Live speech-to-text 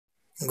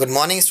Good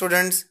morning,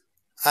 students.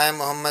 I am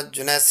Mohammad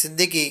Junaid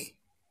Siddiqui.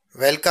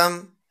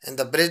 Welcome in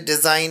the Bridge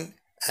Design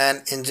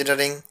and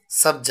Engineering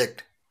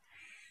subject.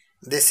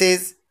 This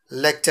is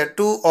lecture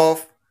 2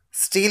 of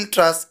steel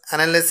truss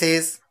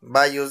analysis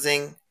by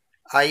using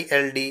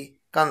ILD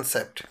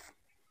concept.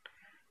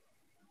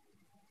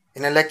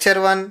 In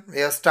lecture 1, we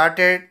have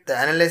started the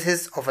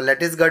analysis of a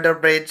lattice girder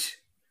bridge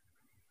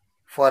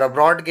for a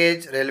broad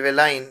gauge railway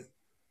line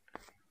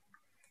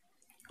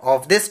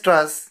of this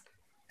truss.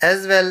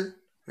 As well,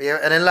 we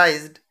have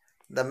analyzed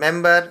the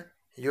member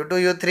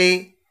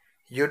U2U3,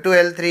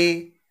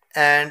 U2L3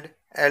 and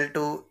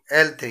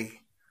L2L3.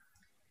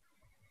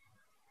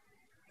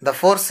 The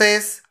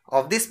forces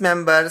of these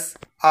members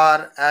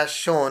are as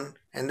shown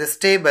in this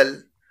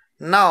table.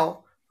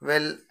 Now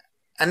we'll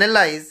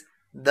analyze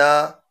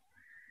the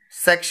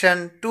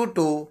section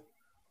 2.2.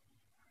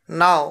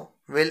 Now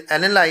we'll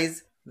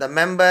analyze the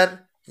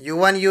member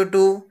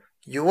U1U2,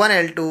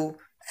 U1L2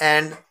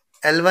 and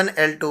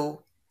L1L2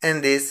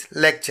 in this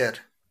lecture.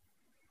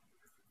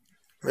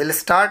 We'll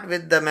start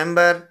with the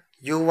member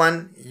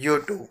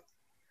U1U2.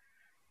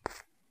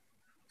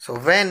 So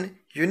when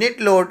unit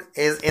load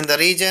is in the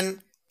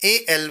region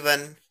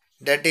AL1,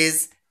 that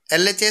is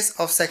LHS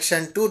of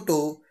section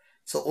 2.2,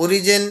 so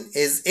origin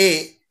is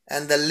A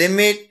and the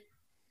limit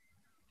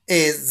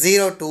is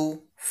 0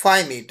 to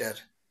 5 meter.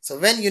 So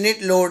when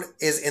unit load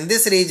is in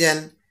this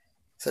region,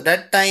 so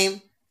that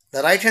time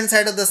the right hand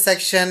side of the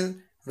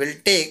section will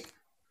take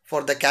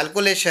for the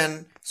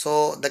calculation,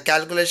 so the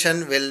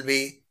calculation will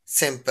be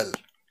simple.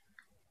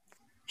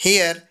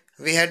 Here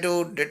we have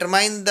to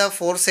determine the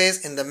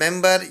forces in the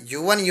member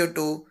U1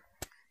 U2,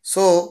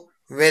 so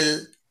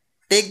we'll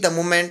take the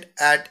moment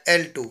at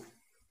L2.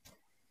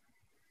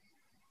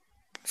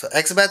 So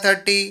x by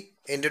 30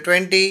 into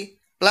 20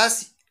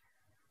 plus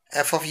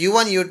f of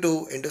U1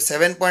 U2 into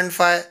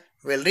 7.5,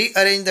 we'll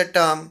rearrange the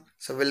term,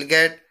 so we'll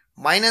get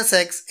minus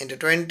x into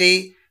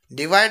 20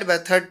 divided by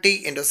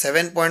 30 into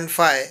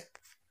 7.5.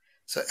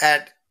 So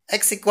at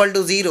x equal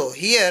to 0,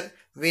 here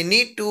we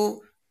need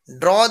to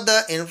draw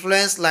the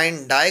influence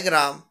line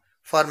diagram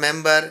for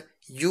member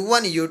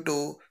U1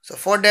 U2. So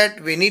for that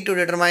we need to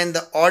determine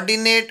the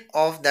ordinate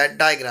of that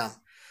diagram.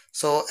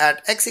 So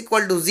at x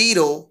equal to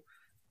 0,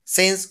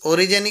 since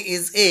origin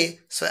is A,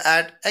 so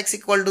at x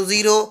equal to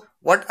 0,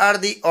 what are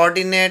the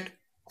ordinate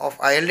of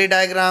ILD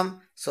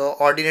diagram? So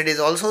ordinate is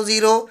also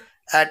 0.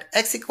 At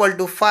x equal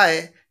to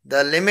 5,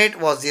 the limit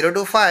was 0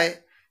 to 5.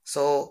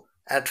 So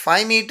at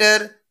 5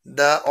 meter,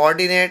 the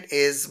ordinate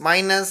is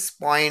minus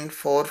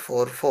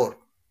 0.444.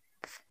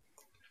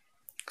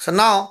 So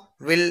now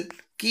we'll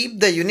keep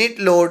the unit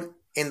load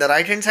in the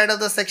right hand side of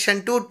the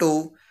section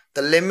 2.2.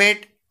 The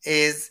limit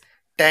is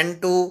 10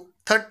 to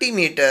 30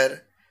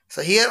 meter.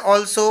 So here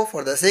also,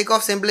 for the sake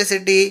of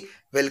simplicity,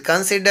 we'll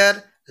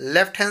consider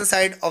left hand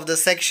side of the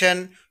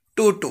section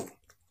 2.2.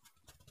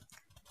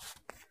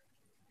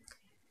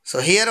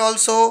 So here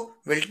also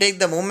we'll take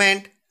the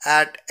moment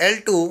at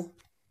L2.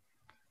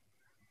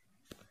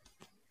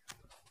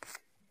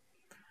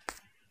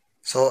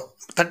 So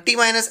 30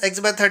 minus x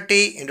by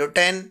 30 into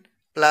 10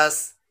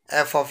 plus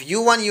f of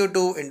U1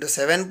 U2 into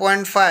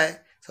 7.5.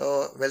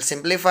 So we'll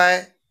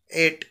simplify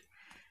it.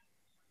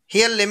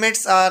 Here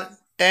limits are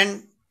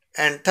 10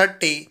 and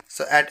 30.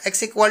 So at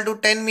x equal to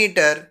 10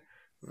 meter,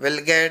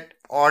 we'll get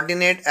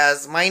ordinate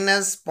as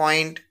minus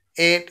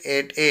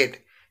 0.888,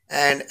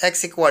 and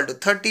x equal to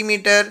 30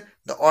 meter,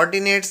 the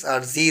ordinates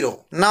are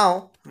 0.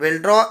 Now we'll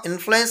draw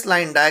influence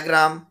line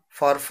diagram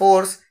for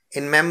force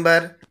in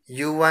member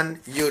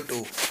U1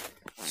 U2.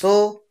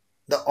 So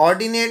the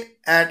ordinate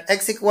at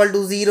x equal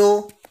to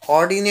 0,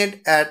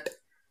 ordinate at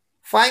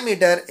 5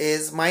 meter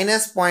is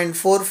minus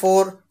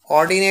 0.44,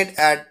 ordinate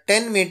at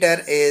 10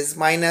 meter is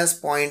minus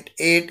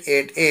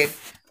 0.888,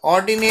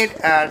 ordinate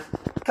at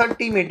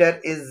 30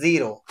 meter is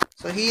 0.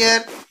 So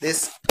here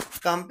this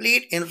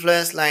complete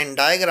influence line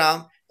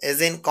diagram is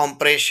in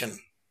compression.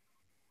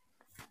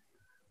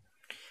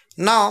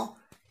 Now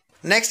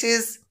next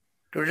is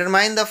to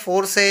determine the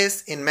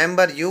forces in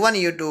member U1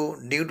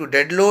 U2 due to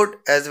dead load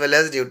as well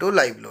as due to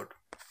live load.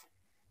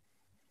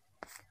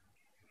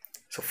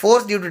 So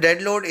force due to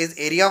dead load is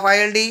area of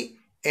ILD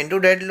into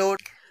dead load.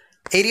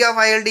 Area of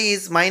ILD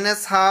is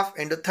minus half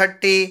into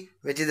 30,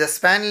 which is the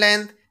span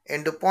length,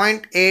 into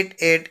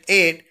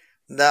 0.888,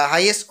 the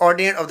highest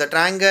ordinate of the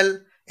triangle,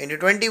 into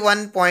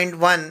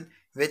 21.1,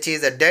 which is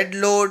the dead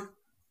load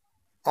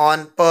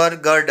on per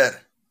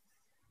girder,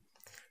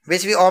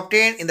 which we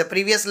obtained in the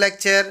previous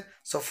lecture.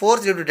 So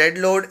force due to dead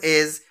load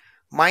is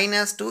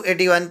minus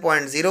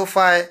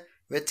 281.05,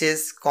 which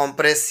is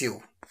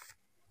compressive.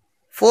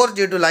 Force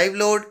due to live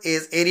load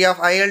is area of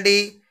ILD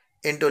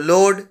into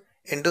load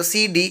into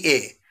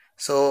CDA.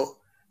 So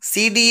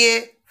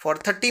CDA for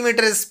 30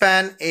 meter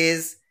span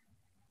is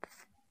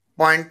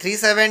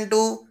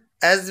 0.372,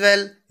 as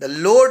well the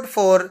load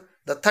for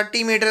the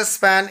 30 meter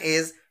span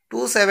is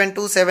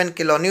 2727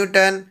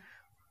 kilonewton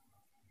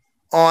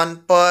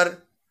on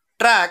per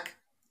track.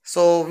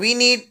 So we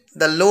need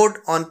the load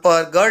on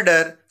per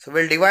girder, so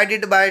we'll divide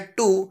it by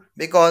 2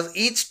 because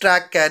each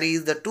track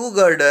carries the 2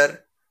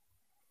 girder.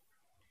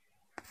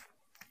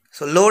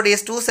 So load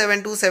is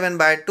 2727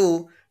 by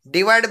 2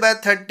 divided by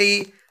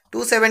 30.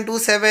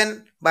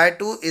 2727 by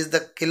 2 is the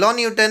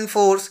kilonewton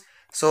force.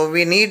 So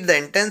we need the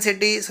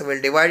intensity. So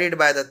we'll divide it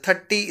by the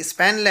 30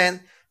 span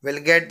length.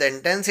 We'll get the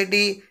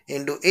intensity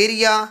into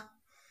area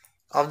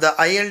of the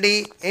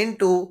ILD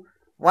into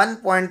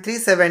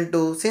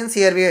 1.372. Since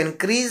here we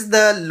increase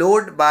the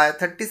load by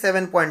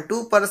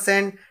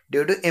 37.2%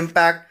 due to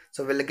impact,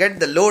 so we'll get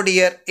the load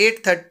here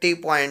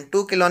 830.2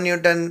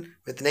 kilonewton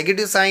with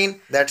negative sign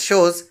that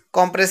shows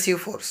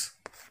compressive force.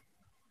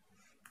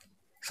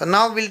 So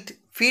now we'll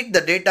feed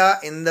the data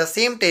in the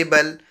same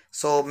table.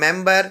 So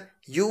member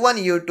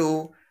U1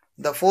 U2,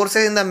 the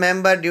forces in the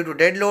member due to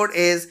dead load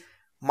is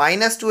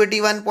minus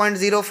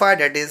 281.05,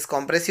 that is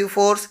compressive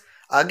force.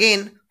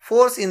 Again,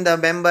 force in the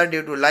member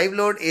due to live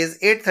load is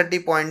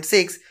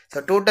 830.6.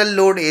 So total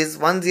load is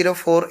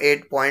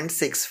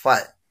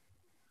 1048.65.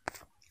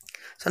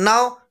 So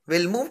now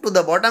we'll move to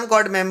the bottom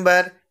chord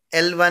member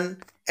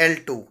L1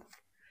 L2.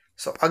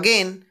 So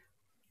again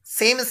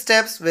same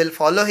steps will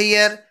follow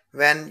here.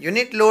 When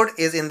unit load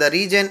is in the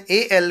region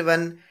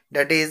AL1,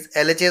 that is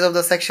LHS of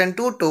the section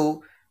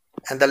 2-2,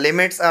 and the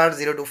limits are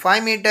 0 to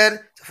 5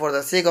 meter. So for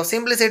the sake of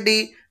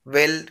simplicity,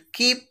 we'll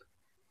keep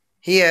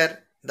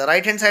here the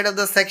right hand side of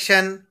the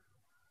section.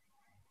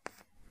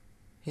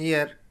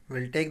 Here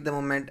we'll take the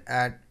moment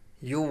at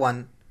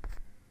U1.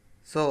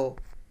 So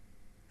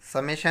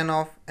summation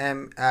of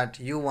M at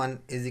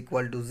U1 is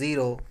equal to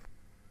 0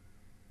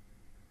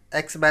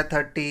 x by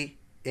 30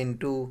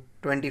 into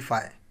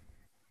 25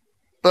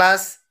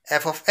 plus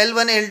f of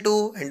L1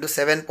 L2 into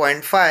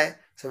 7.5.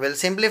 So we'll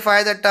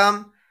simplify the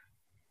term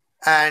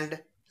and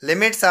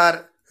limits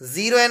are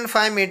 0 and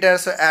 5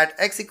 meters. So at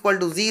x equal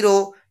to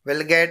 0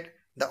 we'll get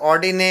the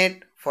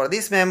ordinate for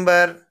this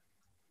member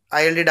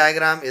ILD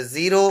diagram is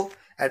 0.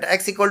 At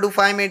x equal to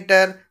 5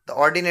 meter the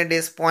ordinate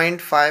is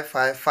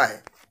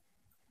 0.555.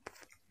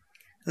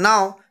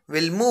 Now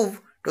we'll move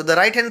to the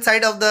right hand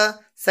side of the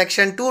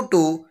section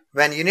 2-2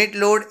 when unit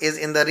load is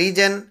in the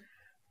region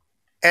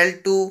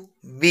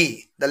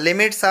L2B. The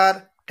limits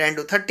are 10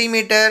 to 30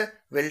 meter.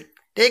 We'll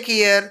take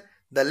here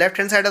the left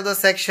hand side of the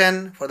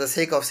section for the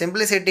sake of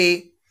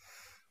simplicity.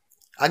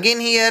 Again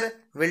here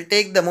we'll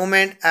take the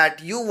moment at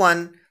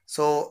U1.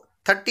 So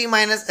 30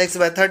 minus x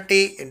by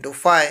 30 into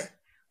 5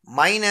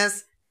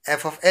 minus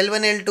f of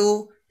L1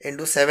 L2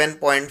 into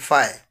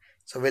 7.5.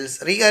 So we'll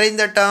rearrange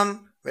the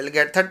term. We'll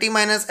get 30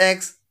 minus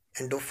x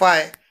into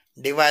 5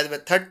 divided by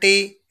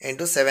 30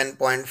 into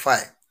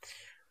 7.5.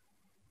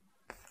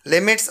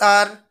 Limits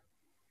are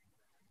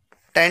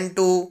 10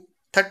 to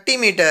 30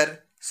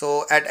 meter.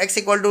 So at x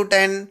equal to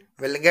 10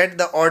 we'll get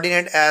the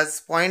ordinate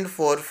as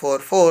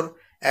 0.444.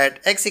 At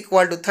x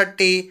equal to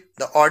 30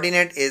 the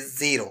ordinate is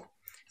 0.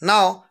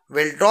 Now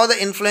we'll draw the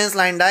influence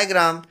line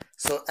diagram.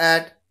 So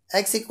at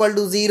x equal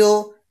to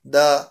 0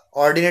 the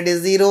ordinate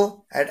is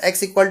 0. At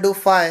x equal to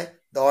 5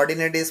 the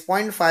ordinate is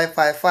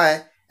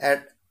 0.555.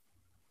 At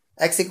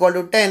x equal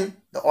to 10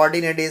 the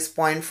ordinate is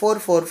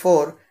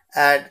 0.444.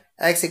 At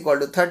x equal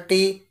to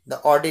 30 the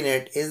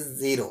ordinate is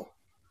 0.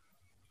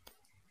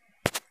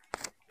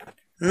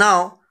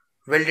 Now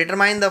we'll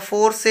determine the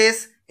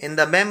forces in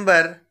the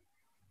member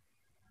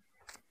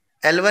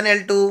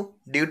L1 L2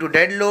 due to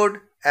dead load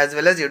as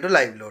well as due to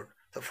live load.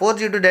 The force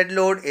due to dead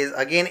load is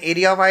again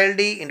area of ILD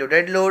into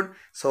dead load.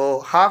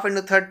 So half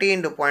into 30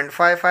 into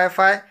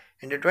 0.555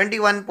 into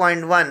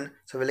 21.1.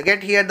 So we'll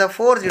get here the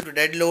force due to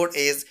dead load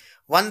is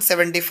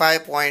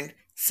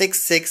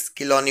 175.66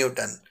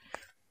 kilonewton.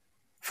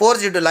 Force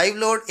due to live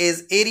load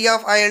is area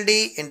of ILD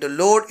into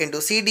load into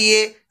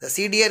CDA. The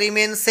CDA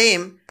remains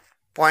same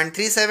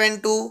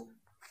 0.372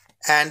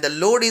 and the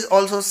load is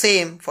also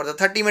same for the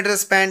 30 meter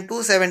span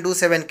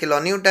 2727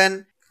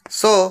 kilonewton.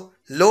 So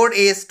load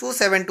is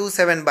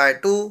 2727 by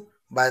 2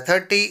 by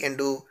 30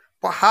 into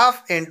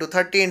half into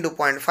 30 into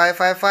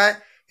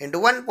 0.555 into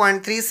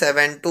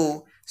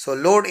 1.372. So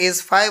load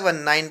is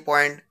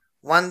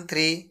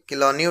 519.13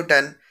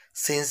 kilonewton.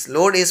 Since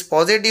load is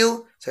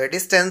positive, so it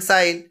is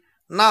tensile.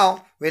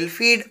 Now we'll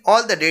feed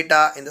all the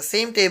data in the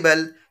same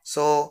table.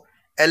 So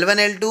L1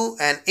 L2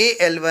 and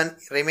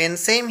AL1 remain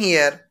same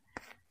here.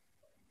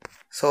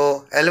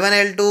 So L1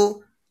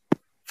 L2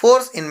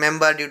 force in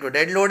member due to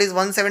dead load is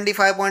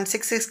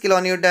 175.66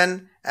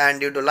 kilonewton and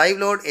due to live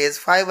load is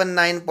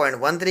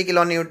 519.13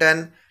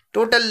 kilonewton.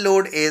 Total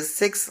load is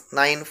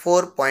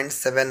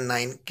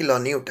 694.79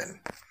 kilonewton.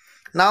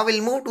 Now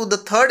we'll move to the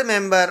third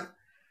member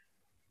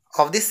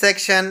of this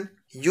section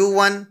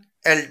U1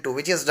 L2,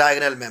 which is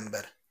diagonal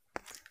member.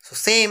 So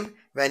same,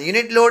 when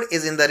unit load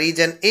is in the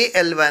region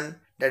AL1,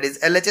 that is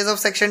LHS of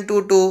section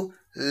 2-2,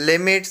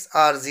 limits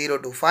are 0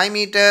 to 5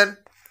 meter.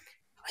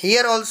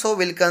 Here also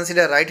we'll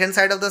consider right hand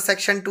side of the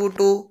section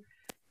 2-2.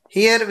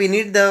 Here we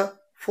need the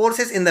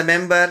forces in the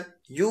member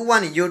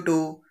U1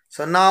 U2.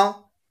 So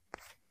now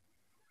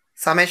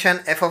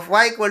summation f of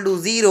y equal to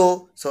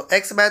 0. So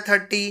x by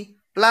 30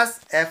 plus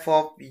f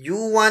of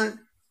U1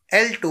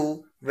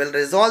 L2 will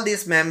resolve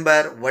this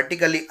member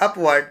vertically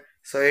upward.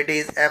 So it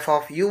is f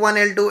of U1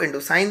 L2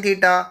 into sine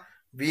theta.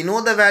 We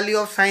know the value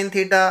of sine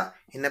theta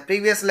In a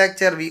previous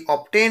lecture, we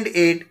obtained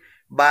it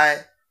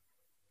by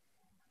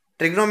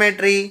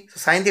trigonometry. So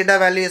sin theta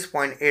value is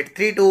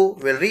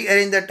 0.832. We'll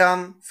rearrange the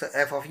term. So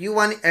f of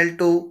u1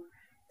 L2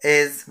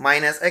 is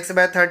minus x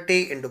by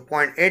 30 into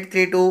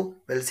 0.832.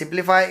 We'll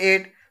simplify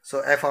it.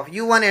 So f of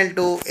u1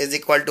 L2 is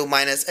equal to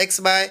minus x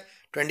by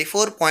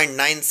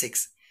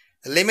 24.96.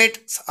 The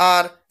limits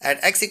are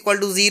at x equal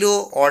to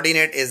 0,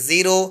 ordinate is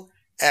 0.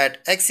 At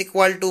x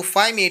equal to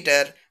 5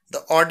 meter, the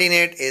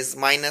ordinate is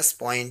minus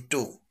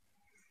 0.2.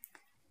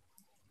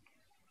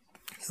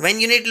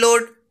 When unit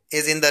load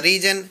is in the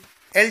region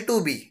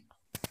L2B,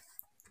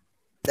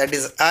 that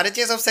is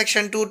RHS of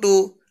section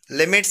 2.2,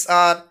 limits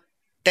are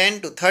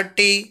 10 to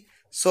 30.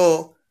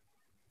 So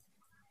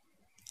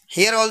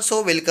here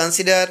also we'll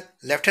consider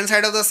left hand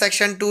side of the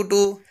section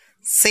 2.2,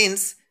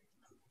 since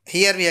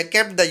here we have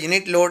kept the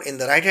unit load in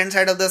the right hand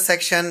side of the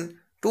section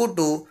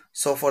 2.2.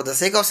 So for the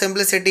sake of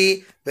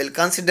simplicity, we'll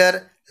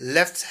consider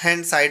left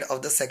hand side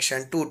of the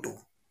section 2.2.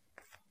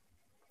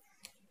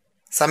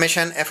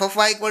 Summation f of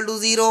y equal to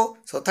 0.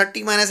 So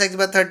 30 minus x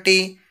by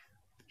 30.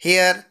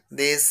 Here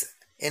this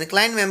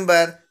inclined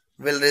member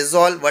will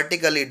resolve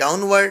vertically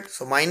downward.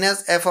 So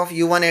minus f of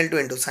u1 L2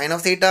 into sin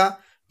of theta.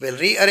 We'll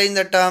rearrange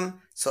the term.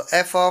 So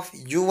f of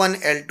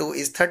u1 L2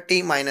 is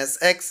 30 minus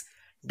x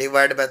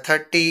divided by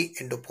 30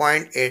 into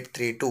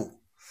 0.832.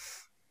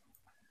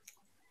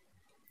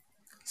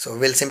 So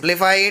we'll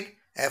simplify it.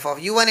 F of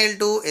u1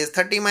 L2 is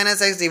 30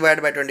 minus x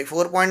divided by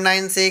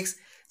 24.96.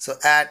 So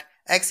at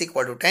x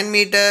equal to 10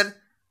 meter,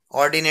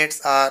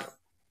 ordinates are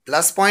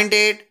plus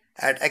 0.8.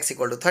 At x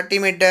equal to 30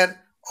 meter,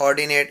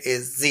 ordinate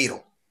is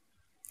 0.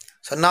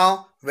 So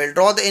now we'll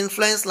draw the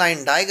influence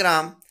line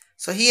diagram.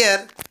 So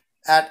here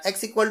at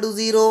x equal to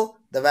 0,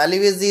 the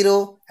value is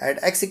 0.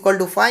 At x equal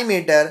to 5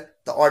 meter,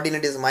 the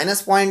ordinate is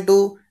minus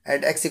 0.2.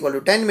 At x equal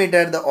to 10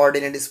 meter, the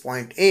ordinate is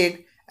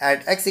 0.8.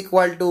 At x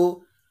equal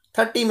to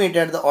 30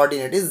 meter, the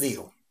ordinate is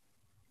 0.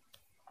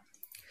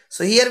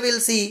 So here we'll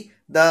see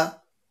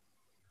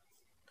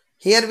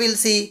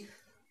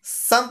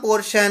some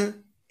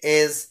portion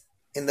is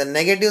in the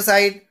negative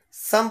side,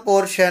 some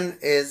portion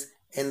is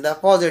in the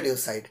positive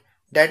side.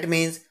 That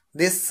means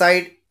this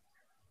side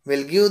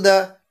will give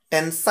the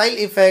tensile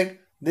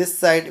effect, this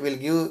side will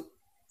give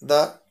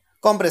the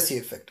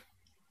compressive effect.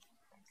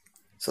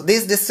 So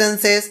these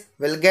distances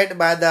will get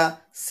by the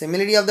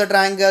similarity of the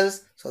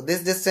triangles. So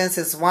this distance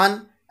is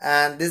 1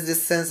 and this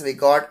distance we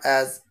got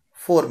as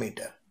 4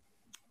 meter.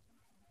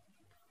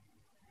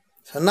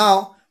 So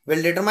now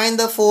we'll determine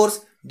the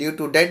force due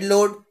to dead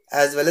load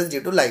as well as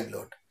due to live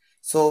load.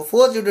 So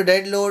force due to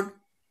dead load,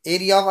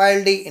 area of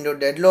ILD into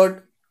dead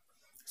load.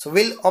 So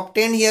we'll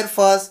obtain here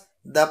first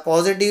the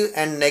positive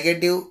and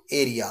negative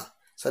area.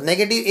 So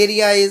negative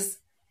area is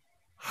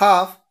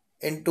half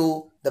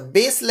into the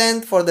base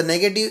length for the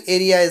negative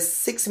area is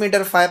 6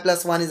 meter, 5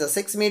 plus 1 is a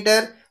 6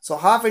 meter. So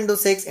half into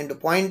 6 into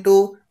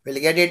 0.2, we'll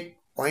get it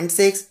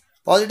 0.6.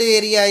 Positive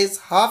area is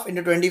half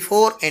into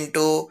 24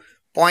 into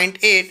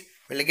 0.8,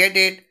 we'll get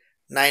it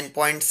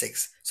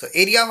 9.6. So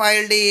area of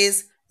ILD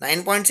is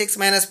 9.6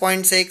 minus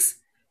 0.6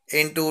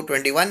 into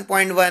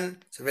 21.1.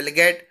 So we'll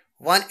get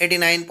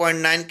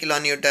 189.9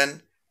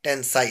 kilonewton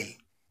tensile.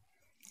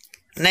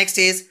 Next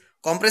is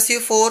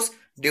compressive force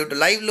due to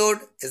live load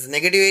is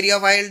negative area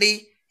of ILD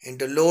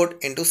into load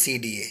into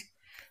CDA.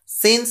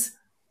 Since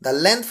the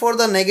length for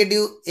the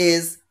negative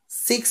is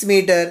 6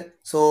 meter,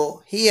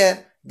 so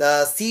here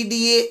the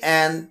CDA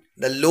and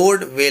the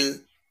load will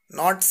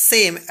not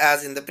same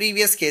as in the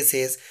previous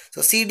cases.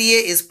 So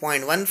CDA is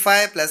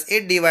 0.15 plus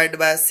 8 divided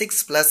by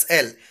 6 plus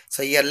L.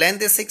 So here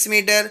length is 6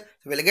 meter.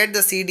 So we'll get the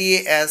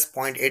CDA as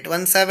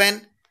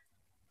 0.817.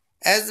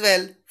 As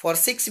well for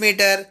 6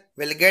 meter,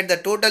 we'll get the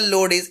total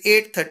load is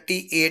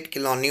 838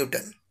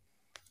 kilonewton.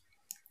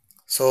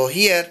 So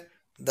here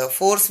the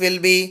force will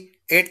be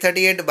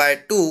 838 by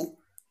 2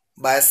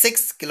 by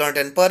 6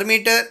 kilonewton per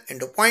meter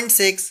into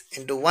 0.6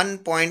 into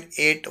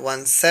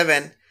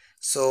 1.817.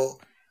 So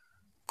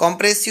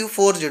compressive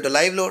force due to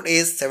live load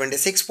is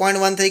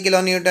 76.13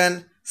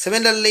 kilonewton.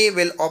 Similarly,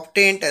 we'll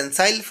obtain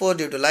tensile force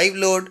due to live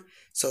load.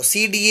 So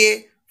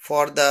CDA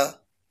for the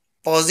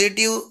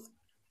positive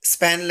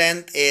span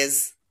length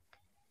is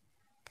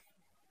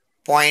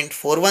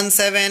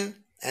 0.417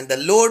 and the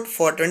load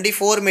for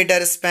 24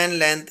 meter span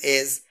length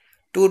is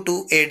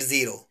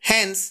 2280.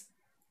 Hence,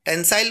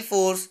 tensile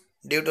force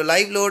due to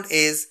live load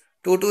is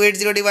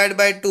 2280 divided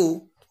by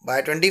 2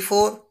 by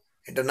 24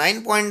 into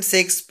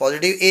 9.6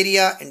 positive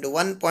area into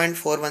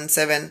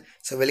 1.417.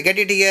 So we'll get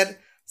it here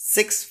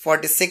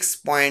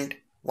 646.15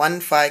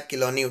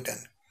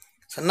 kilonewton.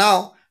 So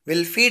now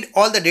we'll feed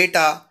all the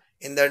data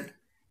in the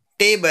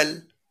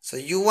table. So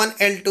U1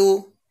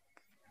 L2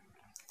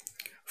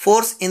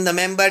 force in the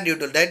member due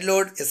to dead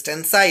load is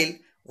tensile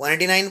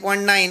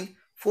 189.9.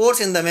 Force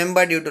in the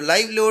member due to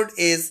live load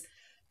is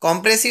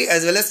compressive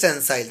as well as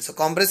tensile. So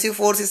compressive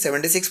force is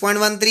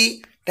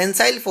 76.13.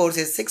 Tensile force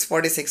is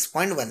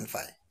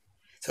 646.15.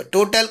 So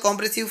total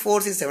compressive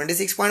force is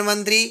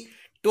 76.13.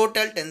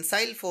 Total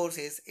tensile force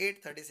is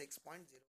 836.0.